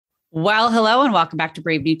Well, hello and welcome back to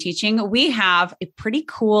Brave New Teaching. We have a pretty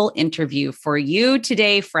cool interview for you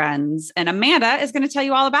today, friends, and Amanda is going to tell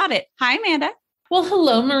you all about it. Hi, Amanda. Well,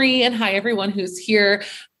 hello, Marie, and hi, everyone who's here.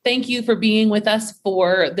 Thank you for being with us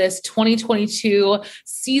for this 2022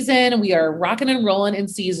 season. We are rocking and rolling in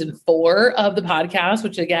season 4 of the podcast,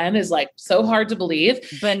 which again is like so hard to believe.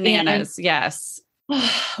 Bananas, yes.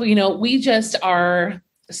 We just are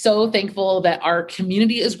so thankful that our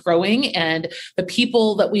community is growing and the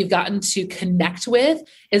people that we've gotten to connect with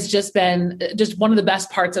has just been just one of the best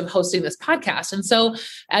parts of hosting this podcast. And so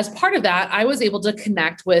as part of that, I was able to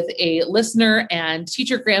connect with a listener and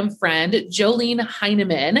Teacher Graham friend, Jolene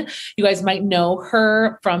Heineman. You guys might know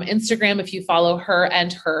her from Instagram if you follow her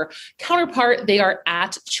and her counterpart. They are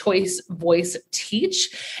at Choice Voice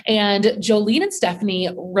Teach. And Jolene and Stephanie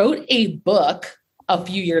wrote a book a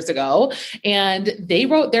few years ago, and they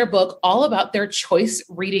wrote their book all about their choice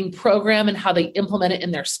reading program and how they implement it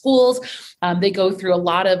in their schools. They go through a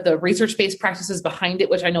lot of the research-based practices behind it,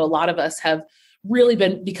 which I know a lot of us have really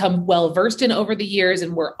become well-versed in over the years,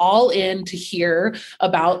 and we're all in to hear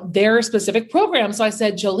about their specific program. So I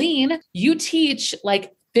said, Jolene, you teach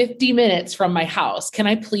like 50 minutes from my house. Can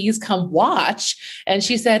I please come watch? And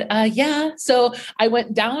she said, yeah. So I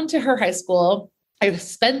went down to her high school. I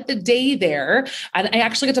spent the day there, and I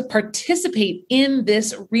actually got to participate in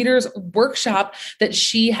this reader's workshop that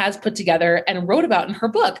she has put together and wrote about in her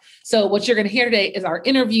book. So what you're going to hear today is our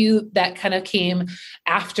interview that kind of came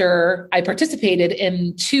after I participated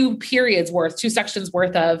in 2 sections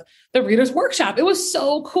worth of the reader's workshop. It was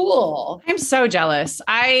so cool. I'm so jealous.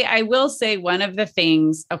 I will say one of the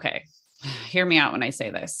things, okay, hear me out when I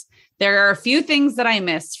say this. There are a few things that I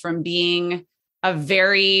missed from being a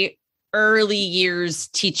very early years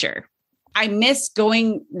teacher. I miss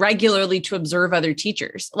going regularly to observe other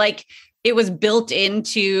teachers. Like it was built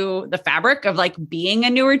into the fabric of like being a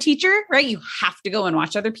newer teacher, right? You have to go and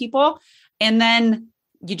watch other people. And then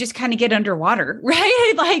you just kind of get underwater,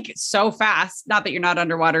 right? Like so fast. Not that you're not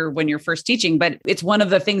underwater when you're first teaching, but it's one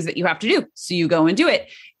of the things that you have to do. So you go and do it.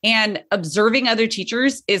 And observing other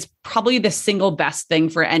teachers is probably the single best thing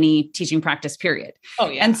for any teaching practice period. Oh,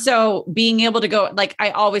 yeah. And so being able to go, like, I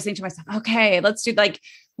always think to myself, okay, let's do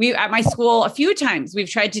at my school, a few times we've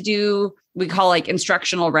tried to do, we call like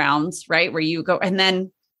instructional rounds, right? Where you go, and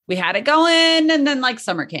then we had it going and then like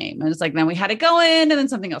summer came and it's like, then we had it going and then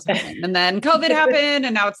something else happened and then COVID happened.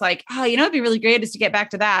 And now it's like, oh, it'd be really great is to get back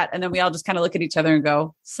to that. And then we all just kind of look at each other and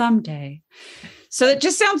go, someday. So it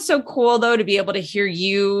just sounds so cool though, to be able to hear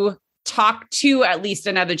you talk to at least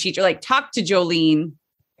another teacher, like talk to Jolene.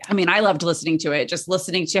 I mean, I loved listening to it, just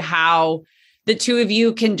listening to how the two of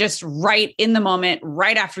you can just right in the moment,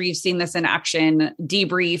 right after you've seen this in action,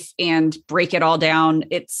 debrief and break it all down.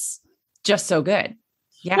 It's just so good.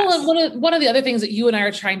 Yes. Well, and one of the other things that you and I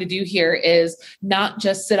are trying to do here is not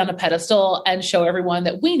just sit on a pedestal and show everyone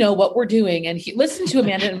that we know what we're doing and listen to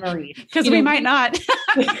Amanda and Marie. Because we might not.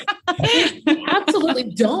 We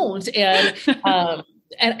absolutely don't.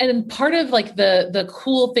 And part of like the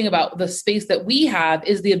cool thing about the space that we have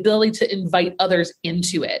is the ability to invite others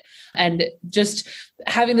into it. And just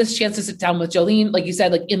having this chance to sit down with Jolene, like you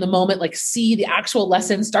said, like in the moment, like see the actual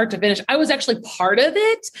lesson start to finish. I was actually part of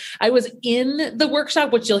it. I was in the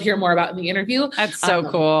workshop, which you'll hear more about in the interview. That's so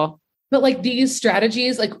cool. But like these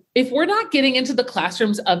strategies, like if we're not getting into the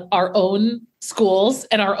classrooms of our own schools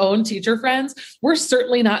and our own teacher friends, we're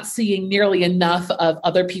certainly not seeing nearly enough of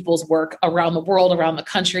other people's work around the world, around the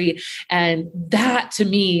country. And that to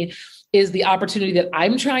me is the opportunity that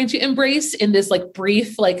I'm trying to embrace in this like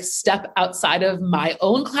brief, like step outside of my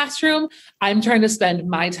own classroom. I'm trying to spend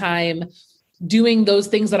my time doing those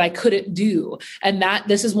things that I couldn't do. And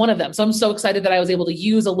this is one of them. So I'm so excited that I was able to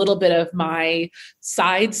use a little bit of my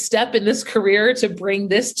side step in this career to bring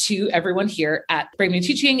this to everyone here at Brave New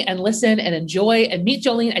Teaching and listen and enjoy and meet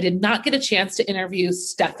Jolene. I did not get a chance to interview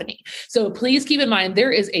Stephanie. So please keep in mind,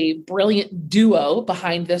 there is a brilliant duo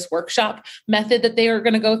behind this workshop method that they are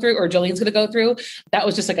going to go through, or Jolene's going to go through. That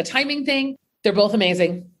was just like a timing thing. They're both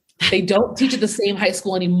amazing. They don't teach at the same high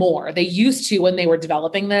school anymore. They used to when they were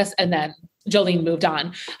developing this, and then Jolene moved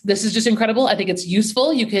on. This is just incredible. I think it's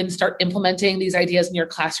useful. You can start implementing these ideas in your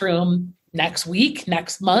classroom next week,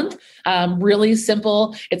 next month. Really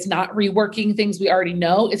simple. It's not reworking things we already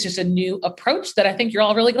know. It's just a new approach that I think you're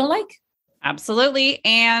all really going to like. Absolutely.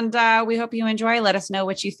 And we hope you enjoy. Let us know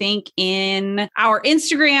what you think in our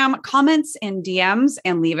Instagram comments and DMs,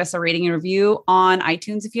 and leave us a rating and review on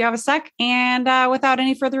iTunes if you have a sec. And without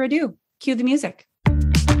any further ado, cue the music.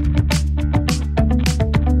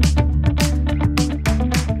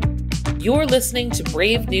 You're listening to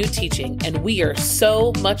Brave New Teaching, and we are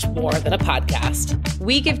so much more than a podcast.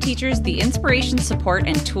 We give teachers the inspiration, support,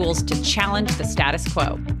 and tools to challenge the status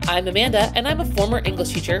quo. I'm Amanda, and I'm a former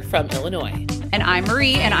English teacher from Illinois. And I'm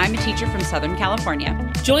Marie, and I'm a teacher from Southern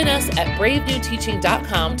California. Join us at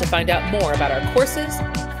bravenewteaching.com to find out more about our courses,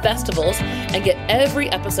 festivals, and get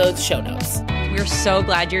every episode's show notes. We're so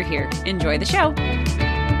glad you're here. Enjoy the show.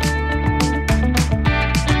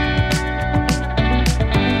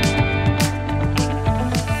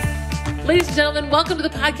 Ladies and gentlemen, welcome to the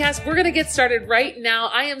podcast. We're going to get started right now.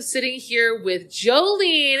 I am sitting here with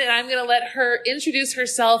Jolene, and I'm going to let her introduce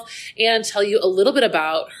herself and tell you a little bit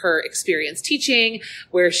about her experience teaching,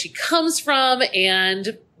 where she comes from,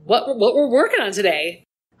 and what we're working on today.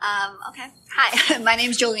 Okay. Hi, my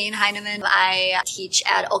name is Jolene Heineman. I teach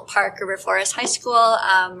at Oak Park River Forest High School,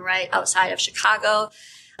 right outside of Chicago.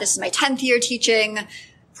 This is my 10th year teaching.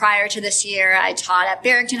 Prior to this year, I taught at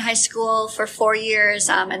Barrington High School for 4 years,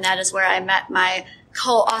 and that is where I met my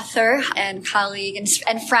co-author and colleague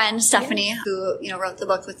and friend, Stephanie, who, wrote the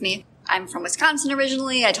book with me. I'm from Wisconsin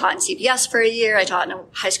originally. I taught in CPS for a year. I taught in a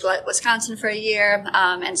high school at Wisconsin for a year.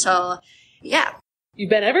 And so, yeah. You've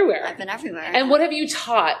been everywhere. I've been everywhere. And what have you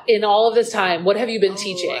taught in all of this time? What have you been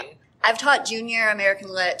teaching? I've taught junior American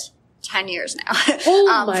Lit 10 years now.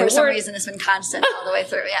 For some reason, it's been constant all the way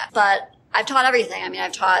through, yeah. But I've taught everything. I mean,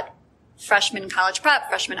 I've taught freshman college prep,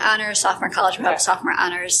 freshman honors, sophomore college prep, sophomore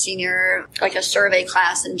honors, senior, like a survey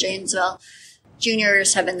class in Janesville.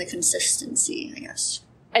 Juniors have been the consistency, I guess.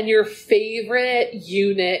 And your favorite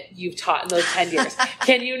unit you've taught in those 10 years?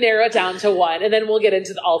 Can you narrow it down to one? And then we'll get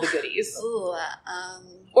into all the goodies. Ooh,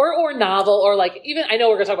 or novel, or like even, I know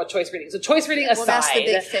we're going to talk about choice reading. So choice reading aside. Well, that's the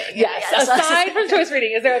big thing. Yes. Aside from choice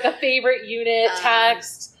reading, is there like a favorite unit,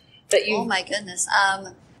 text that you? Oh my goodness.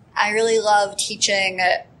 I really love teaching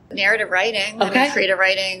narrative writing, creative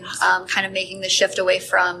writing, kind of making the shift away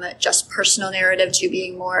from just personal narrative to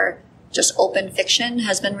being more just open fiction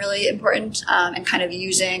has been really important, and kind of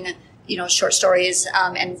using, short stories,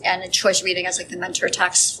 and choice reading as like the mentor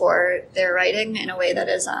text for their writing in a way that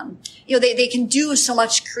is, they can do so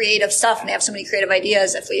much creative stuff and they have so many creative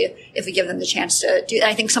ideas if we give them the chance to do.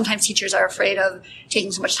 I think sometimes teachers are afraid of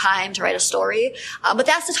taking so much time to write a story, but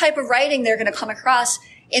that's the type of writing they're going to come across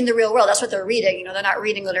in the real world. That's what they're reading. They're not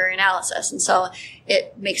reading literary analysis. And so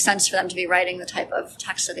it makes sense for them to be writing the type of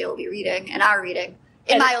text that they will be reading and are reading.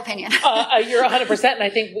 In my opinion. You're 100%. And I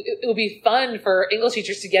think it would be fun for English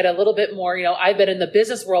teachers to get a little bit more, I've been in the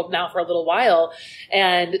business world now for a little while,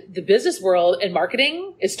 and the business world and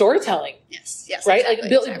marketing is storytelling. Yes. Right?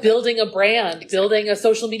 Exactly, building a brand, building a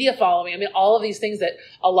social media following. I mean, all of these things that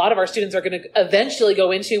a lot of our students are going to eventually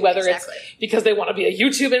go into, whether it's because they want to be a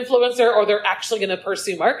YouTube influencer or they're actually going to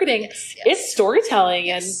pursue marketing. Yes. It's storytelling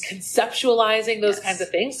and conceptualizing those kinds of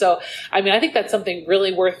things. So, I mean, I think that's something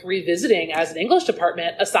really worth revisiting as an English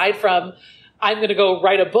department, aside from I'm going to go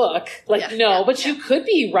write a book. You could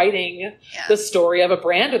be writing the story of a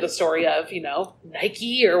brand or the story of,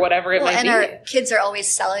 Nike or whatever it might be. And our kids are always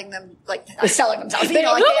selling them, selling themselves. They're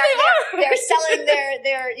selling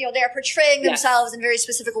they're portraying themselves in very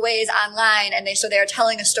specific ways online. And they're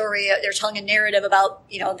telling a story, they're telling a narrative about,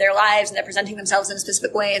 their lives, and they're presenting themselves in a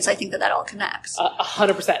specific way. And so I think that all connects.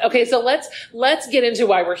 100%. Okay. So let's get into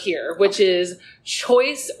why we're here, which is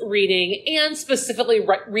choice reading and specifically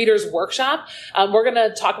Reader's Workshop. We're going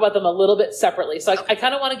to talk about them a little bit separately. So I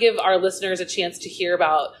kind of want to give our listeners a chance to hear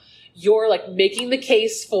about your making the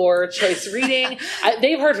case for choice reading.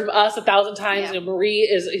 They've heard from us 1,000 times. Marie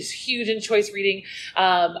is huge in choice reading.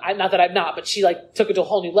 Not that I'm not, but she took it to a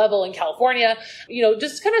whole new level in California.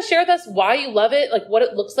 Just kind of share with us why you love it, what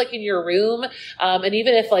it looks like in your room, and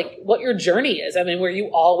even if what your journey is. I mean, were you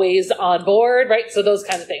always on board, right? So those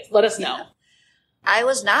kinds of things. Let us know. I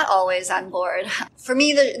was not always on board. For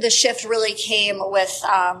me, the shift really came with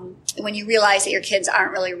when you realize that your kids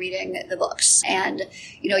aren't really reading the books. And,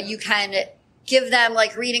 you can give them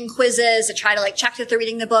reading quizzes to try to check that they're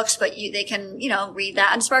reading the books, but they can, read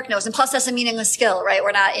that on SparkNotes. And plus that's a meaningless skill, right?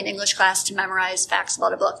 We're not in English class to memorize facts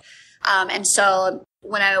about a book. And so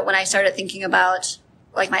when I started thinking about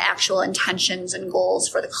my actual intentions and goals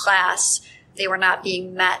for the class, they were not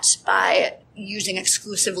being met by using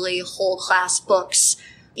exclusively whole class books,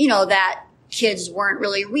 that kids weren't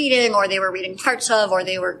really reading, or they were reading parts of, or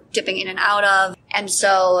they were dipping in and out of. And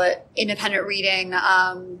so independent reading,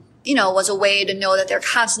 was a way to know that they're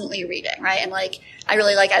constantly reading, right? And I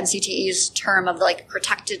really like NCTE's term of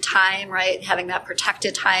protected time, right? Having that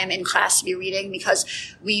protected time in class to be reading, because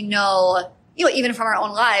we know, even from our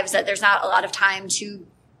own lives, that there's not a lot of time to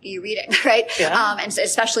be reading, right? Yeah. And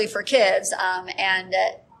especially for kids.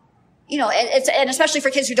 and especially for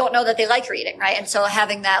kids who don't know that they like reading, right? And so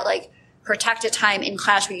having that like protected time in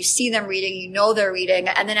class where you see them reading, they're reading,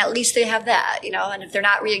 and then at least they have that, and if they're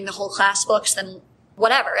not reading the whole class books, then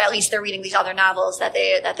whatever, at least they're reading these other novels that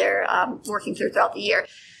they're working throughout the year.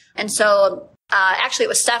 And so, actually it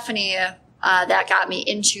was Stephanie, that got me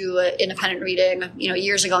into independent reading,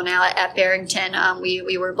 years ago now at Barrington.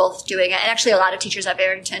 We were both doing it, and actually a lot of teachers at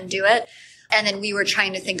Barrington do it. And then we were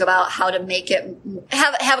trying to think about how to make it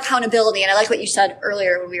have accountability. And I like what you said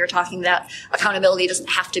earlier when we were talking that accountability doesn't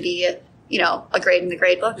have to be, a grade in the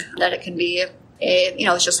grade book, that it can be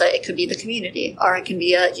it's just it could be the community, or it can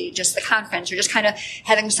be just the conference, or just kind of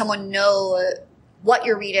having someone know what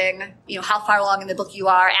you're reading, how far along in the book you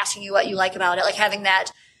are, asking you what you like about it, like having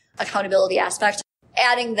that accountability aspect.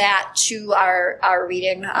 Adding that to our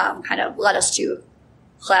reading kind of led us to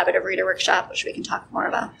collaborative reader workshop, which we can talk more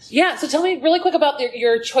about. Yeah. So tell me really quick about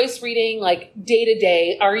your choice reading, like day to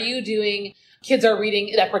day. Are you doing, kids are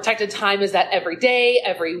reading that protected time? Is that every day,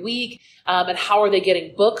 every week? And how are they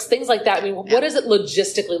getting books? Things like that. I mean, what does it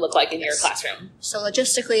logistically look like in your classroom? So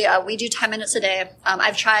logistically, we do 10 minutes a day.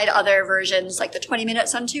 I've tried other versions like the 20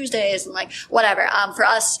 minutes on Tuesdays and like whatever. For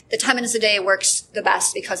us, the 10 minutes a day works the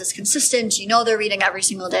best because it's consistent. They're reading every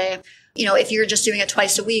single day. If you're just doing it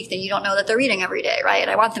twice a week, then you don't know that they're reading every day, right?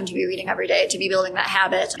 And I want them to be reading every day, to be building that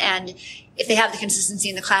habit. And if they have the consistency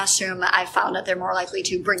in the classroom, I found that they're more likely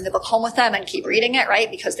to bring the book home with them and keep reading it,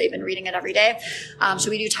 right? Because they've been reading it every day. So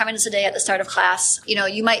we do 10 minutes a day at the start of class.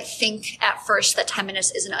 You might think at first that 10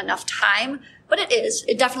 minutes isn't enough time, but it is.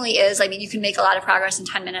 It definitely is. I mean, you can make a lot of progress in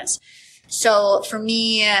 10 minutes. So for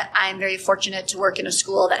me, I'm very fortunate to work in a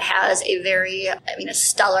school that has a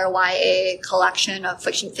stellar YA collection of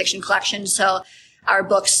fiction collection. So our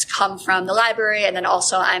books come from the library, and then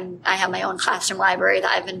also I have my own classroom library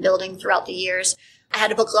that I've been building throughout the years. I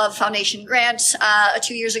had a Book Love Foundation grant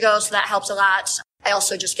 2 years ago, so that helps a lot. I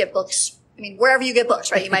also just get books. I mean, wherever you get books,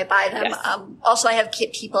 right? You might buy them. Yes. Also, I have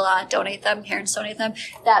people donate them. Parents donate them.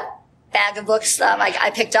 That bag of books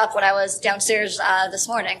I picked up when I was downstairs this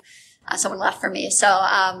morning. Someone left for me. So,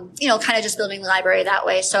 kind of just building the library that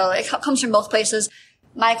way. So it comes from both places.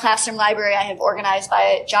 My classroom library I have organized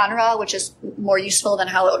by genre, which is more useful than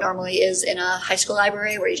how it normally is in a high school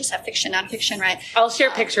library where you just have fiction, nonfiction, right? I'll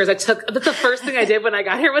share pictures. That's the first thing I did when I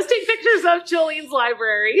got here was take pictures of Jolene's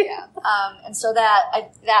library. Yeah. And so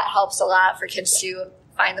that helps a lot for kids to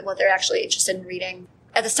find what they're actually interested in reading.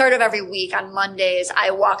 At the start of every week on Mondays,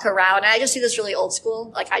 I walk around, and I just do this really old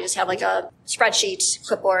school. Like I just have like a spreadsheet,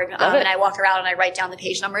 clipboard, and I walk around and I write down the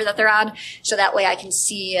page number that they're on. So that way I can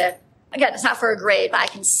see, again, it's not for a grade, but I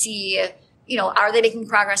can see, are they making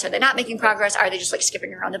progress? Are they not making progress? Are they just like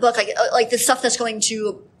skipping around the book? Like the stuff that's going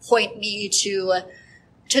to point me to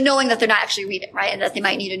knowing that they're not actually reading, right? And that they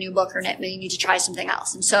might need a new book or they need to try something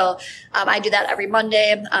else. And so, I do that every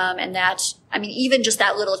Monday. And even just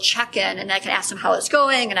that little check-in, and I can ask them how it's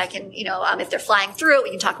going. And I can, if they're flying through it,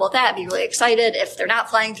 we can talk about that, be really excited. If they're not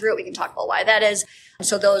flying through it, we can talk about why that is. And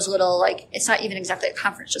so those little, it's not even exactly a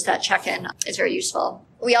conference, just that check-in is very useful.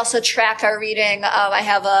 We also track our reading. I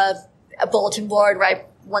have a bulletin board where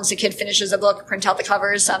once a kid finishes a book, print out the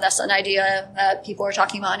covers. That's an idea that people were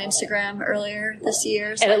talking about on Instagram earlier this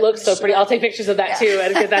year. So and it looks so pretty. I'll take pictures of that too,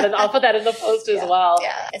 and get that. I'll put that in the post as well.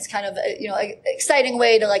 Yeah, it's kind of an exciting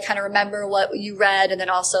way to kind of remember what you read, and then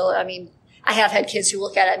also, I have had kids who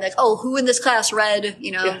look at it and be like, oh, who in this class read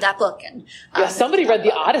that book? And somebody read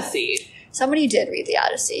the Odyssey. Somebody did read the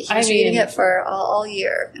Odyssey. He was reading it for all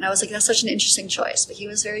year, and I was like, that's such an interesting choice. But he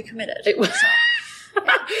was very committed. It was.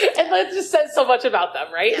 And that just says so much about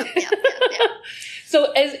them, right? Yeah.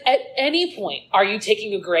 So at any point, are you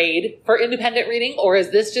taking a grade for independent reading, or is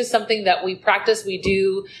this just something that we practice, we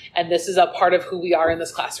do, and this is a part of who we are in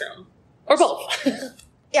this classroom? Or both?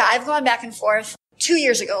 Yeah, I've gone back and forth. 2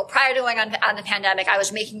 years ago, prior to going on the pandemic, I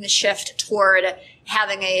was making the shift toward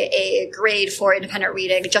having a grade for independent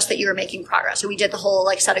reading, just that you were making progress. So we did the whole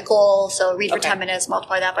set a goal. So read for 10 minutes,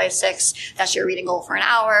 multiply that by 6. That's your reading goal for an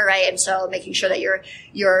hour, right? And so making sure that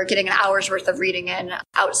you're getting an hour's worth of reading in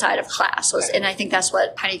outside of class. And I think that's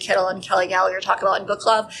what Penny Kittle and Kelly Gallagher talk about in Book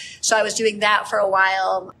Club. So I was doing that for a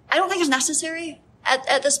while. I don't think it's necessary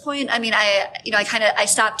at this point. I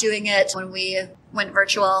stopped doing it when we went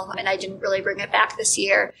virtual, and I didn't really bring it back this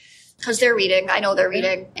year because they're reading. I know they're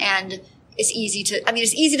reading, and it's easy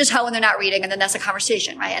to tell when they're not reading, and then that's a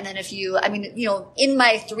conversation, right? And then in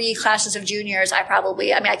my 3 classes of juniors, I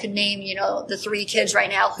could name, the 3 kids right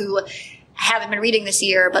now who haven't been reading this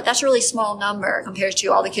year, but that's a really small number compared to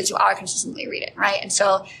all the kids who are consistently reading, right? And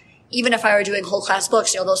so even if I were doing whole class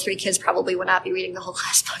books, those 3 kids probably would not be reading the whole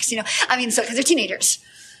class books, because they're teenagers.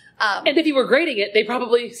 And if you were grading it, they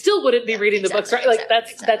probably still wouldn't be reading the books, right? Like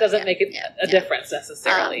that doesn't make it a difference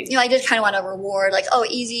necessarily. I did kind of want to reward like,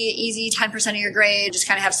 easy 10% of your grade, just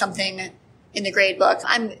kind of have something in the grade book.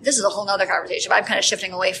 This is a whole nother conversation, but I'm kind of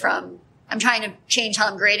shifting away from, I'm trying to change how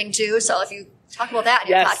I'm grading too. So if you talk about that in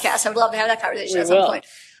your podcast, I would love to have that conversation at some point.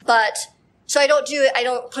 But so I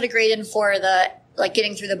don't put a grade in for the, like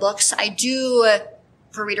getting through the books. I do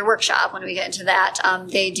for reader workshop when we get into that.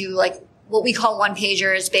 They do like what we call one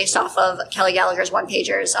pagers based off of Kelly Gallagher's one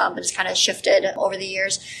pagers, but it's kind of shifted over the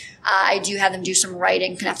years. I do have them do some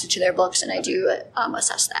writing connected to their books, and I do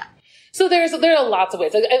assess that. So there are lots of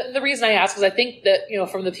ways. The reason I ask is I think that,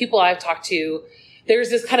 from the people I've talked to, there's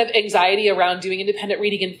this kind of anxiety around doing independent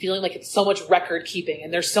reading and feeling like it's so much record keeping,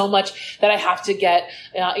 and there's so much that I have to get,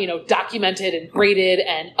 documented and graded,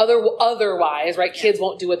 and otherwise, right? Kids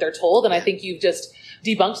won't do what they're told, and I think you've just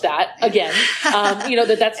debunked that again.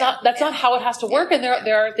 That's not how it has to work, and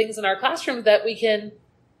there are things in our classroom that we can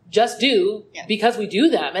just do because we do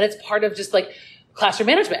them, and it's part of just like classroom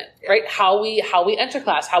management, right? How we enter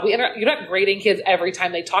class, you're not grading kids every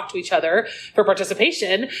time they talk to each other for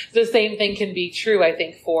participation. The same thing can be true, I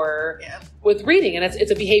think, with reading, and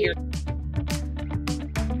it's a behavior.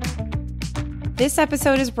 This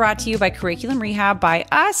episode is brought to you by Curriculum Rehab, by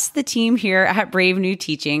us, the team here at Brave New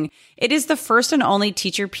Teaching. It is the first and only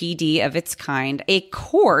teacher PD of its kind, a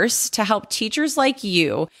course to help teachers like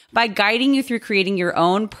you by guiding you through creating your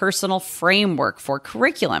own personal framework for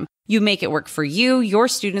curriculum. You make it work for you, your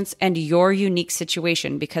students, and your unique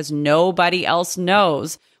situation, because nobody else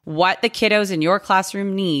knows what the kiddos in your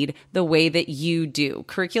classroom need the way that you do.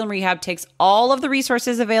 Curriculum Rehab takes all of the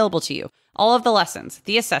resources available to you, all of the lessons,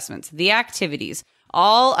 the assessments, the activities,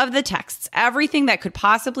 all of the texts, everything that could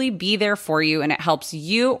possibly be there for you, and it helps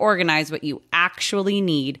you organize what you actually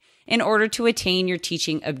need in order to attain your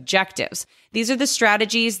teaching objectives. These are the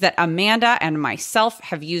strategies that Amanda and myself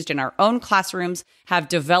have used in our own classrooms, have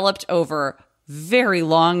developed over very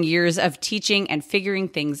long years of teaching and figuring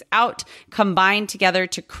things out, combined together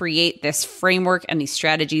to create this framework and these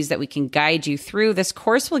strategies that we can guide you through. This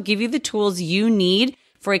course will give you the tools you need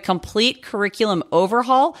for a complete curriculum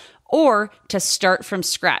overhaul, or to start from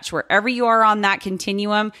scratch. Wherever you are on that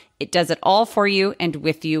continuum, it does it all for you and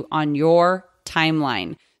with you on your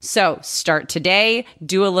timeline. So start today,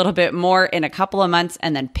 do a little bit more in a couple of months,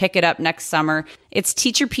 and then pick it up next summer. It's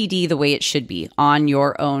Teacher PD the way it should be, on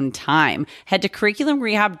your own time. Head to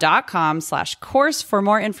curriculumrehab.com/course for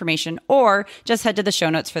more information, or just head to the show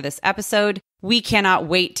notes for this episode. We cannot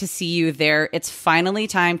wait to see you there. It's finally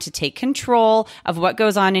time to take control of what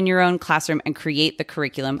goes on in your own classroom and create the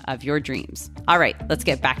curriculum of your dreams. All right, let's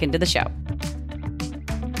get back into the show.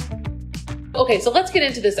 Okay, so let's get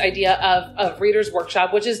into this idea of Reader's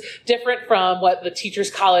Workshop, which is different from what the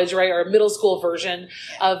Teacher's College, right, or middle school version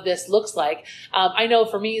of this looks like. I know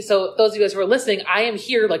for me, so those of you guys who are listening, I am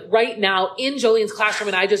here like right now in Jolene's classroom,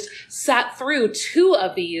 and I just sat through two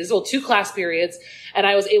class periods, and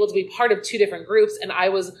I was able to be part of two different groups, and I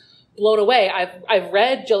was blown away. I've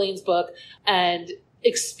read Jolene's book, and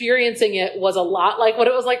experiencing it was a lot like what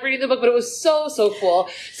it was like reading the book, but it was so cool.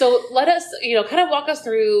 So let us, kind of walk us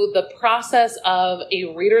through the process of a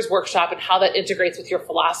Reader's Workshop and how that integrates with your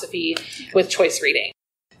philosophy with choice reading.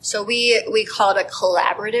 So we call it a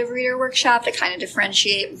collaborative reader workshop to kind of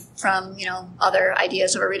differentiate from, other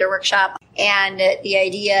ideas of a reader workshop. And the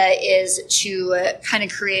idea is to kind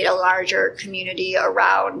of create a larger community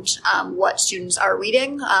around what students are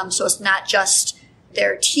reading. So it's not just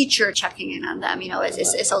their teacher checking in on them.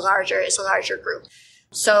 It's a larger group.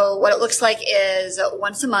 So what it looks like is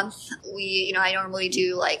once a month, I normally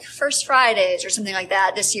do like first Fridays or something like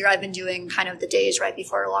that. This year I've been doing kind of the days right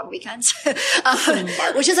before long weekends,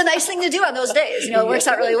 which is a nice thing to do on those days. It works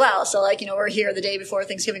out really well. So we're here the day before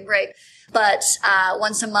Thanksgiving break. But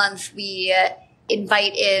once a month we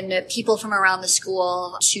invite in people from around the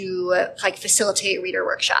school to facilitate Reader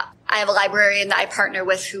Workshop. I have a librarian that I partner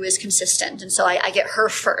with who is consistent. And so I get her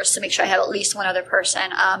first to make sure I have at least one other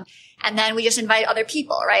person. And then we just invite other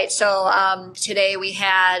people, right? So today we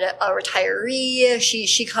had a retiree.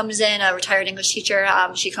 She comes in, a retired English teacher.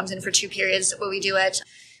 She comes in for 2 periods where we do it.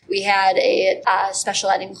 We had a special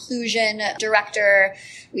ed inclusion director.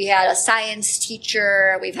 We had a science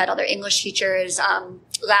teacher. We've had other English teachers.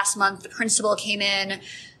 Last month, the principal came in.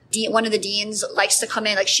 One of the deans likes to come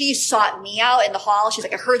in. She sought me out in the hall. She's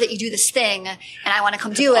like, I heard that you do this thing and I want to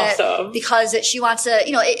come do it. Awesome. Because she wants to,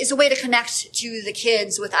 it's a way to connect to the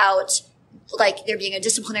kids without there being a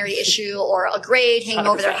disciplinary issue or a grade hanging 100%.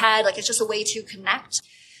 Over their head. It's just a way to connect.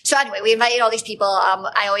 So anyway, we invited all these people.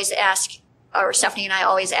 I always ask, or Stephanie and I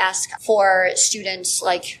always ask for students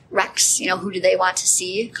like recs, who do they want to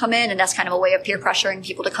see come in? And that's kind of a way of peer pressuring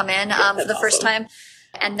people to come in for the first time.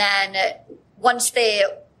 And then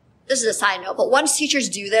this is a side note, but once teachers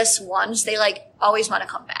do this once, they always want to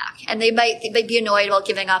come back. And they might be annoyed about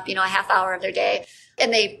giving up, a half hour of their day.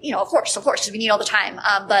 And they, of course, because we need all the time.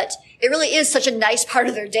 But it really is such a nice part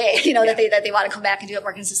of their day, that they want to come back and do it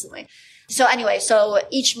more consistently. So anyway,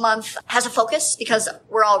 each month has a focus because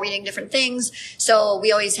we're all reading different things. So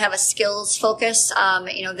we always have a skills focus.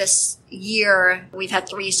 This year we've had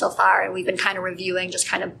 3 so far, and we've been kind of reviewing just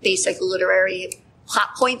kind of basic literary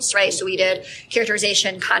plot points, right? So we did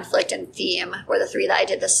characterization, conflict, and theme were the 3 that I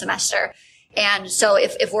did this semester. And so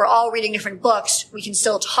if we're all reading different books, we can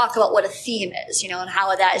still talk about what a theme is, and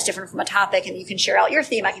how that is different from a topic. And you can share out your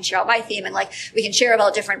theme. I can share out my theme. And we can share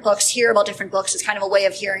about different books, hear about different books. It's kind of a way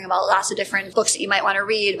of hearing about lots of different books that you might want to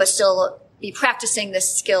read, but still be practicing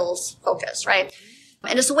this skills focus, right?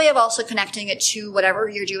 And it's a way of also connecting it to whatever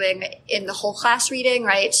you're doing in the whole class reading,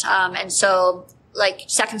 right? And so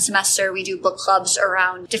second semester, we do book clubs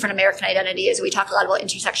around different American identities. We talk a lot about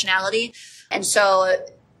intersectionality. And so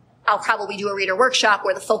I'll probably do a reader workshop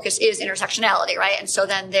where the focus is intersectionality, right? And so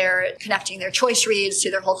then they're connecting their choice reads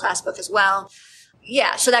to their whole class book as well.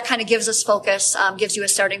 Yeah, so that kind of gives us focus, gives you a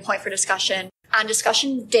starting point for discussion. On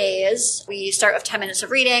discussion days, we start with 10 minutes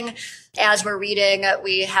of reading. As we're reading,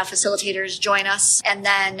 we have facilitators join us, and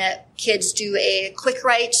then kids do a quick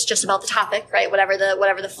write just about the topic, right? Whatever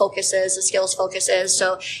the focus is, the skills focus is.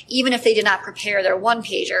 So even if they did not prepare their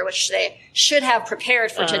 1-pager, which they should have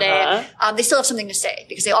prepared for today, they still have something to say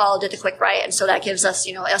because they all did the quick write. And so that gives us,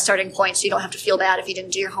 a starting point. So you don't have to feel bad if you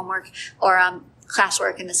didn't do your homework or,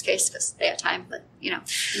 classwork in this case because they have time, but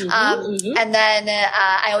and then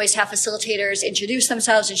I always have facilitators introduce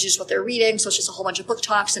themselves, introduce what they're reading. So it's just a whole bunch of book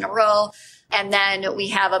talks in a row. And then we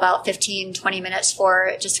have about 15, 20 minutes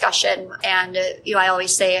for discussion. And, I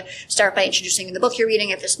always say start by introducing the book you're reading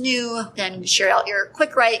if it's new, then share out your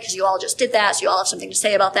quick write because you all just did that. So you all have something to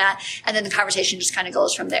say about that. And then the conversation just kind of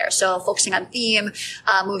goes from there. So focusing on theme,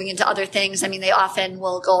 moving into other things. I mean, they often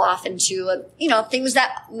will go off into, things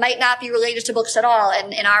that might not be related to books at all.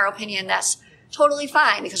 And in our opinion, that's totally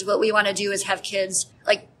fine because what we want to do is have kids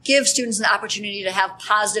give students an opportunity to have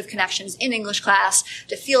positive connections in English class,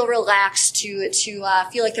 to feel relaxed, to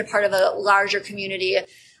feel like they're part of a larger community,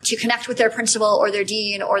 to connect with their principal or their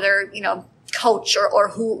dean or their, coach or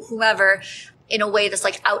whomever in a way that's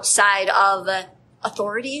outside of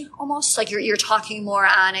authority almost. You're talking more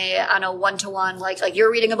on a one-to-one, like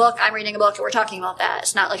you're reading a book, I'm reading a book, and we're talking about that.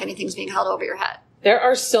 It's not like anything's being held over your head. There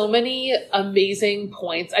are so many amazing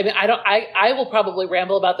points. I mean, I will probably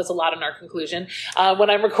ramble about this a lot in our conclusion, when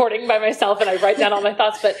I'm recording by myself and I write down all my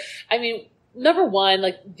thoughts. But I mean, number one,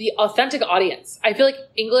 the authentic audience. I feel like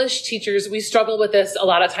English teachers, we struggle with this a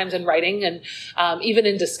lot of times in writing and, even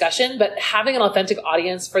in discussion, but having an authentic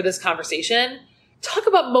audience for this conversation, talk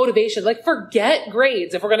about motivation, forget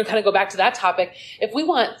grades. If we're going to kind of go back to that topic, if we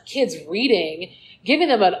want kids reading, giving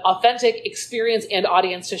them an authentic experience and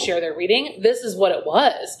audience to share their reading, this is what it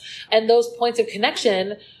was. And those points of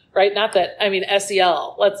connection, right? Not that,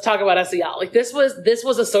 SEL, let's talk about SEL. This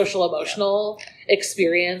was a social emotional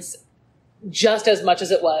experience just as much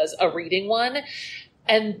as it was a reading one.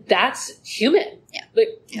 And that's human. Yeah.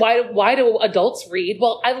 Why do adults read?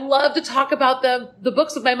 Well, I love to talk about the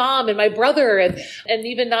books with my mom and my brother and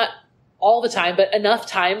even not all the time, but enough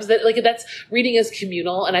times that that's reading is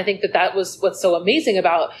communal. And I think that was what's so amazing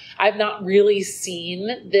about, I've not really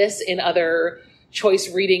seen this in other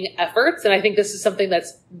choice reading efforts. And I think this is something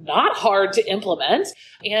that's not hard to implement.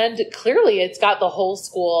 And clearly it's got the whole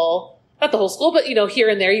school, not the whole school, but here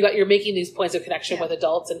and there, you're making these points of connection with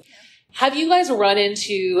adults. And have you guys run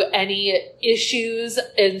into any issues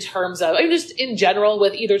in terms of, just in general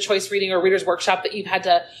with either choice reading or readers workshop that you've had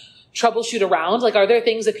to troubleshoot around? Are there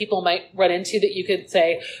things that people might run into that you could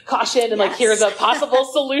say, caution, and here's a possible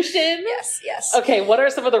solution? Yes. Okay. What are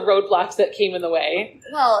some of the roadblocks that came in the way?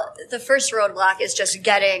 Well, the first roadblock is just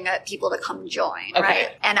getting people to come join, right?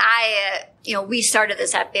 And we started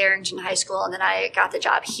this at Barrington High School, and then I got the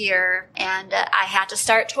job here, and I had to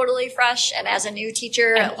start totally fresh. And as a new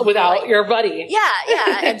teacher, and without your buddy.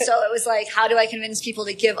 Yeah. And so it was how do I convince people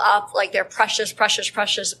to give up their precious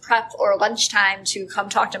prep or lunchtime to come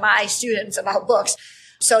talk to my students about books?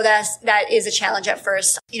 So that is a challenge at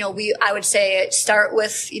first. I would say start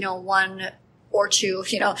with, one or two,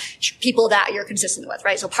 people that you're consistent with,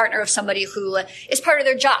 right? So partner with somebody who is part of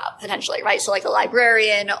their job potentially, right? So a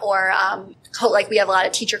librarian or, we have a lot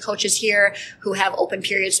of teacher coaches here who have open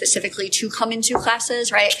periods specifically to come into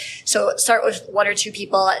classes, right? So start with one or two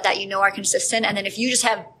people that are consistent. And then if you just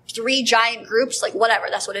have 3 giant groups, like whatever,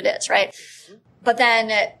 that's what it is, right? But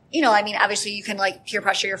then, you know, I mean, obviously you can like peer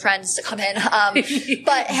pressure your friends to come in.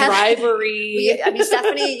 But bribery.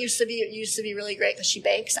 Stephanie used to be really great because she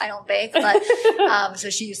bakes. I don't bake, but, so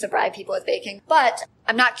she used to bribe people with baking. But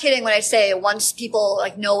I'm not kidding when I say once people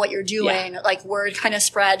like know what you're doing, like word kind of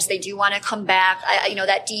spreads. They do want to come back. You know,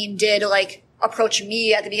 that dean did like approach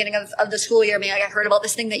me at the beginning of the school year, being like, I heard about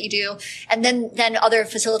this thing that you do. And then other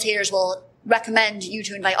facilitators will recommend you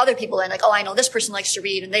to invite other people in, like, oh, I know this person likes to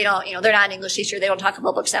read and they don't, you know, they're not an English teacher. They don't talk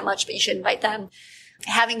about books that much, but you should invite them.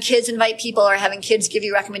 Having kids invite people or having kids give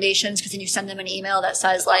you recommendations, because then you send them an email that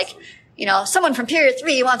says like, you know, someone from period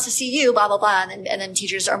 3 wants to see you, blah, blah, blah. And then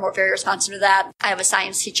teachers are very responsive to that. I have a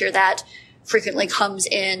science teacher that frequently comes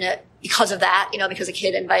in because of that, you know, because a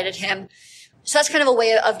kid invited him. So that's kind of a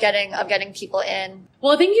way of getting people in.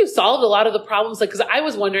 Well, I think you've solved a lot of the problems. Like, because I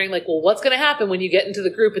was wondering, like, well, what's going to happen when you get into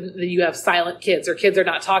the group and then you have silent kids or kids are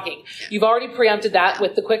not talking? You've already preempted that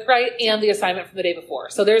with the quick write and the assignment from the day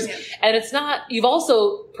before. So there's, and it's not, you've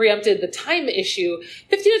also preempted the time issue.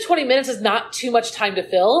 15 to 20 minutes is not too much time to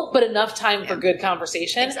fill, but enough time for good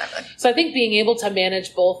conversation. Exactly. So I think being able to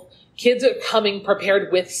manage both kids are coming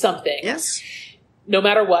prepared with something. Yes. No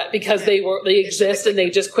matter what, because they exist and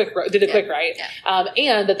they just did a quick write.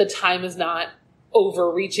 And that the time is not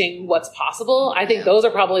overreaching what's possible. I think those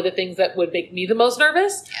are probably the things that would make me the most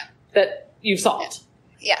nervous that you've solved.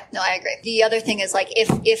 Yeah, no, I agree. The other thing is like,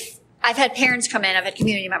 if I've had parents come in, I've had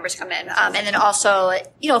community members come in. And then also,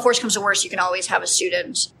 you know, if worse comes to worse, you can always have a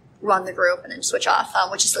student run the group and then switch off,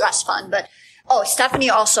 which is less fun. But Stephanie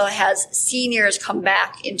also has seniors come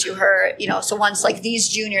back into her, you know, so once like these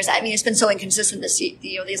juniors, I mean, it's been so inconsistent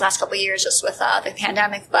these last couple of years just with the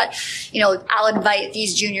pandemic, but, you know, I'll invite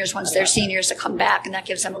these juniors once they're seniors to come back, and that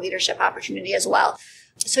gives them a leadership opportunity as well.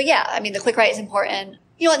 So yeah, I mean, the quick write is important.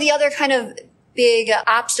 You know, the other kind of big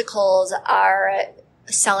obstacles are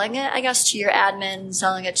selling it, I guess, to your admin,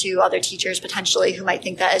 selling it to other teachers potentially who might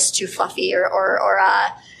think that is too fluffy or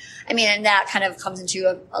I mean, and that kind of comes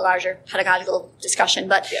into a larger pedagogical discussion.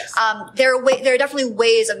 But there are definitely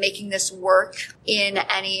ways of making this work in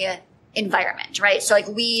any environment, right? So like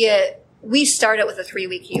we started with a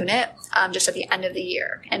 3-week unit just at the end of the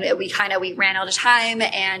year, and we ran out of time,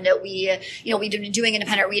 and we've been doing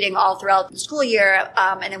independent reading all throughout the school year,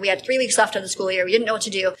 and then we had 3 weeks left of the school year. We didn't know what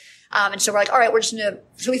to do. And so we're like, all right,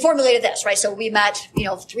 so we formulated this, right? So we met,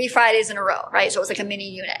 3 Fridays in a row, right? So it was like a mini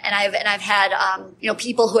unit. And I've had,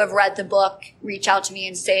 people who have read the book reach out to me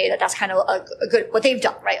and say that that's kind of a good, what they've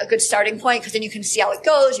done, right? A good starting point, because then you can see how it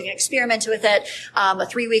goes. You can experiment with it. A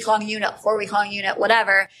 3-week long unit, 4-week long unit,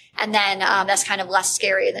 whatever. And then, that's kind of less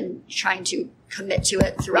scary than trying to commit to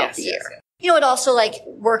it throughout the year. Yes. It also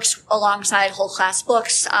works alongside whole class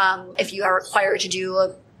books. If you are required to do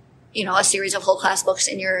a series of whole class books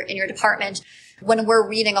in your department. When we're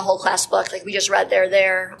reading a whole class book, like we just read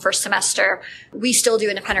their first semester, we still do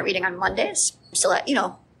independent reading on Mondays. Still,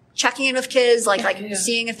 checking in with kids,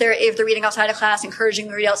 seeing if they're reading outside of class, encouraging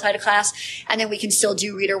them to read outside of class. And then we can still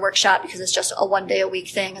do reader workshop because it's just a 1 day a week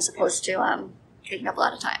thing as opposed to, taking up a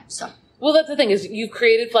lot of time. So. Well, that's the thing is you've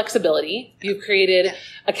created flexibility, you've created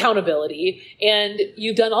accountability, and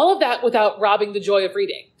you've done all of that without robbing the joy of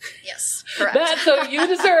reading. Yes, correct. So you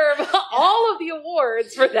deserve all of the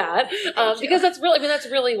awards for that, because that's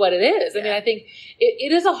really what it is. I mean, I think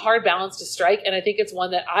it is a hard balance to strike, and I think it's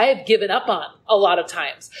one that I've given up on a lot of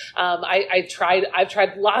times. I've tried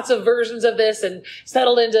lots of versions of this and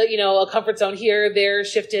settled into, a comfort zone here, there,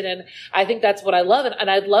 shifted, and I think that's what I love. And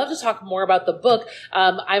I'd love to talk more about the book.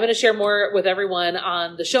 I'm going to share more with everyone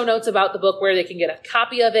on the show notes about the book, where they can get a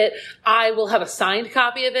copy of it. I will have a signed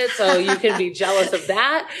copy of it, so you can be jealous of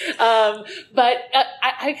that. But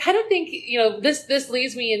I kind of think, this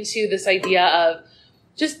leads me into this idea of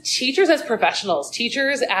just teachers as professionals,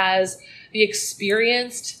 teachers as the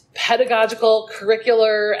experienced pedagogical,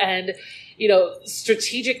 curricular, and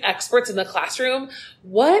strategic experts in the classroom.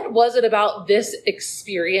 What was it about this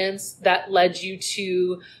experience that led you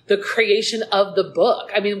to the creation of the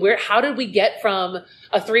book? I mean, how did we get from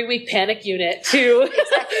a 3-week panic unit to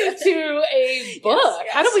a book? Yes.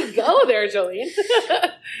 How did we go there, Jolene?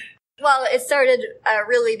 Well, it started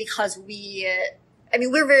really because we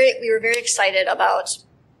were very excited about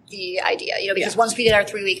the idea, because once we did our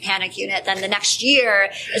 3-week panic unit, then the next year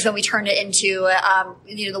is when we turned it into,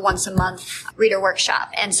 the once a month reader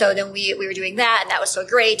workshop. And so then we were doing that, and that was so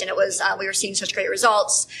great. And it was, we were seeing such great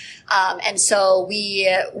results. And so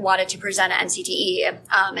we wanted to present at NCTE.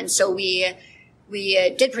 And so we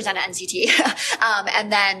did present at NCTE.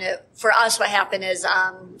 And then for us, what happened is,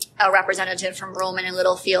 a representative from Roman and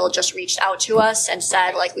Littlefield just reached out to us and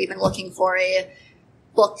said, we've been looking for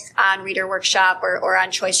book on Reader Workshop or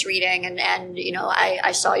on choice reading. And, you know,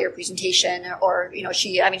 I saw your presentation, or, you know,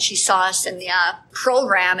 she saw us in the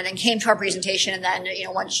program and then came to our presentation. And then, you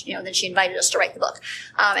know, once, you know, then she invited us to write the book.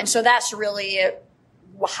 And so that's really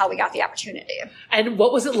how we got the opportunity. And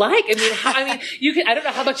what was it like? I mean, you can, I don't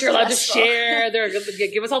know how much you're allowed to share.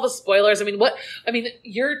 Give us all the spoilers. I mean,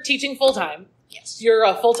 you're teaching full time. Yes. You're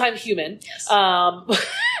a full-time human. Yes.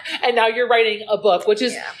 And now you're writing a book, which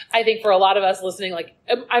is, I think for a lot of us listening, like,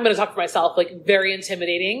 I'm going to talk for myself, like, very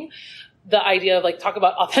intimidating. The idea of, like, talk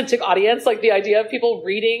about authentic audience, like the idea of people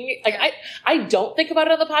reading. Like, I don't think about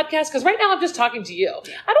it on the podcast because right now I'm just talking to you.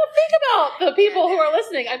 I don't think about the people who are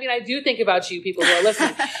listening. I mean, I do think about you, people who are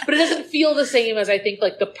listening, but it doesn't feel the same as I think,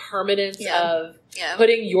 like, the permanence of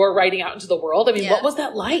putting your writing out into the world. I mean, what was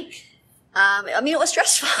that like? I mean, it was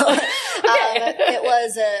stressful. It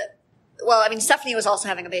was Stephanie was also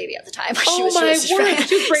having a baby at the time. She was bringing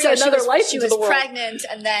another life into the world. She was pregnant,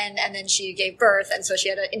 and then she gave birth, and so she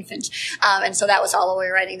had an infant. And so that was all while we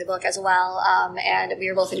were writing the book as well. And we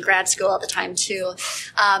were both in grad school at the time too.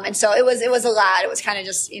 And so it was a lot. It was kind of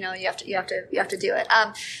just, you know, you have to do it.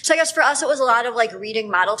 So I guess for us, it was a lot of like reading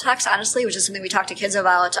model text, honestly, which is something we talk to kids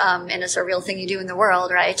about. And it's a real thing you do in the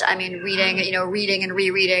world, right? I mean, reading and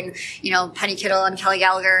rereading, you know, Penny Kittle and Kelly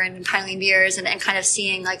Gallagher and Kylie Beers and kind of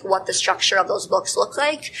seeing like what the structure of those books look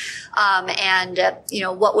like, you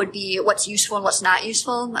know, what's useful and what's not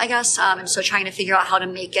useful, I guess. And so trying to figure out how to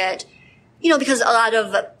make it, you know, because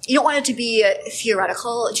you don't want it to be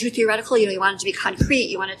too theoretical. You know, you want it to be concrete.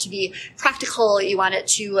 You want it to be practical. You want it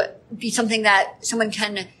to be something that someone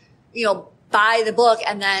can, you know, buy the book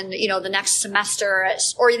and then, you know, the next semester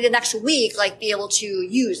or the next week, like be able to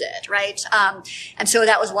use it. Right. And so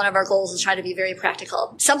that was one of our goals, is try to be very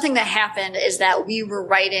practical. Something that happened is that we were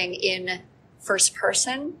writing in first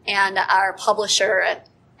person, and our publisher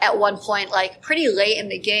at one point, like pretty late in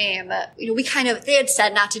the game, you know, they had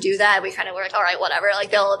said not to do that. We kind of were like, all right, whatever,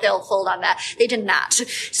 like they'll fold on that. They did not.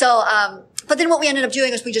 So, but then what we ended up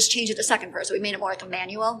doing is we just changed it to second person. We made it more like a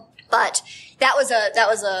manual. But that was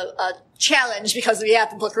a challenge because we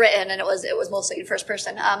had the book written and it was mostly in first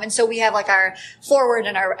person. And so we have like our forward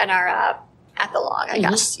and our epilogue, I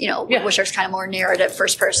guess, you know, which is kind of more narrative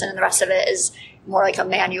first person, and the rest of it is more like a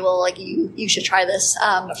manual, like you should try this.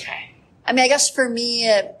 Okay. I mean, I guess for me,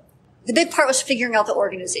 the big part was figuring out the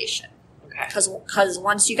organization. Because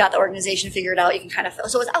once you got the organization figured out, you can kind of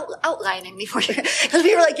so it was outlining before because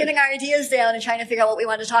we were like getting our ideas down and trying to figure out what we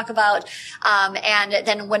wanted to talk about. And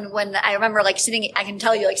then when I remember like sitting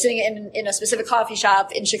in a specific coffee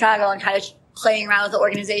shop in Chicago and kind of playing around with the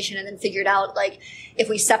organization, and then figured out like if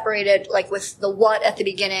we separated like with the what at the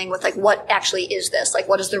beginning with like what actually is this, like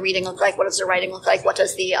what does the reading look like, what does the writing look like, what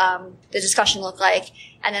does the discussion look like,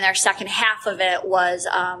 and then our second half of it was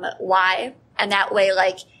why. And that way,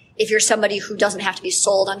 like, if you're somebody who doesn't have to be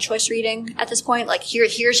sold on choice reading at this point, like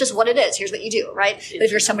here's just what it is. Here's what you do, right? But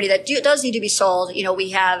if you're somebody that does need to be sold, you know,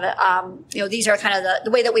 we have, you know, these are kind of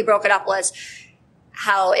the way that we broke it up was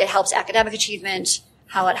how it helps academic achievement,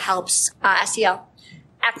 how it helps SEL,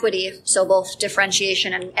 equity, so both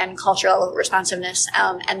differentiation and cultural responsiveness,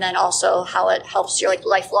 and then also how it helps your like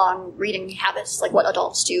lifelong reading habits, like what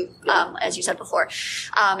adults do, as you said before.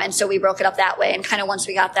 And so we broke it up that way. And kind of once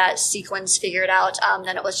we got that sequence figured out,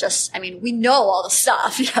 then it was just, I mean, we know all the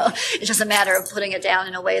stuff, you know, it's just a matter of putting it down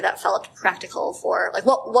in a way that felt practical for like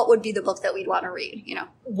what would be the book that we'd want to read, you know.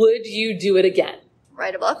 Would you do it again?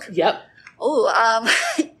 Write a book? Yep. Oh,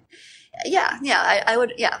 I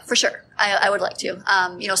would. Yeah, for sure. I would like to.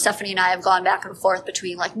 You know, Stephanie and I have gone back and forth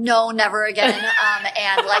between like, no, never again.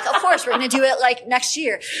 And like, of course, we're going to do it like next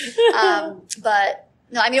year. But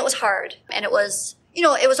no, I mean, it was hard. And it was, you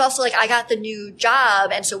know, it was also like I got the new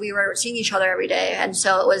job. And so we were seeing each other every day. And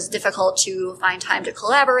so it was difficult to find time to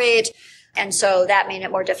collaborate. And so that made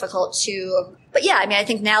it more difficult but yeah, I mean, I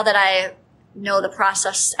think now that I know the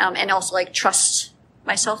process, and also like trust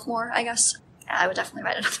myself more, I guess, I would definitely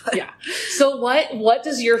write another book. Yeah. So what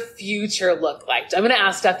does your future look like? I'm going to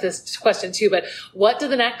ask Steph this question too, but what do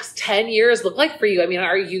the next 10 years look like for you? I mean,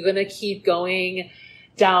 are you going to keep going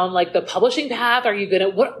down like the publishing path? Are you going to,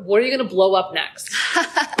 what are you going to blow up next?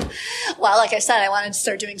 Well, like I said, I wanted to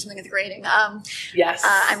start doing something with grading. Yes.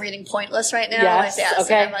 I'm reading Pointless right now. Yes.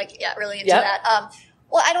 Okay. And I'm like, really into that.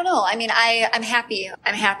 Well, I don't know. I mean, I'm happy.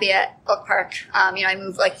 I'm happy at Oak Park. You know, I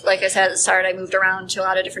moved, like I said at the start, I moved around to a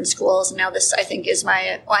lot of different schools, and now this, I think, is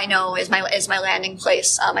my landing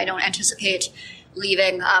place. I don't anticipate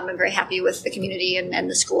leaving. I'm very happy with the community and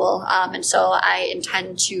the school. And so I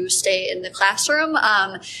intend to stay in the classroom.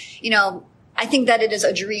 You know, I think that it is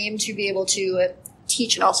a dream to be able to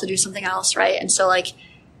teach and also do something else, right? And so like,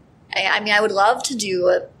 I mean, I would love to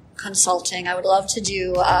do consulting. I would love to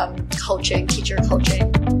do coaching, teacher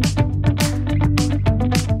coaching.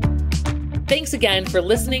 Thanks again for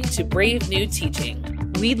listening to Brave New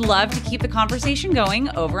Teaching. We'd love to keep the conversation going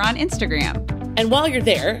over on Instagram. And while you're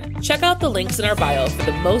there, check out the links in our bio for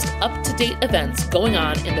the most up-to-date events going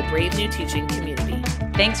on in the Brave New Teaching community.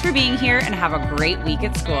 Thanks for being here and have a great week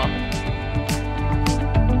at school.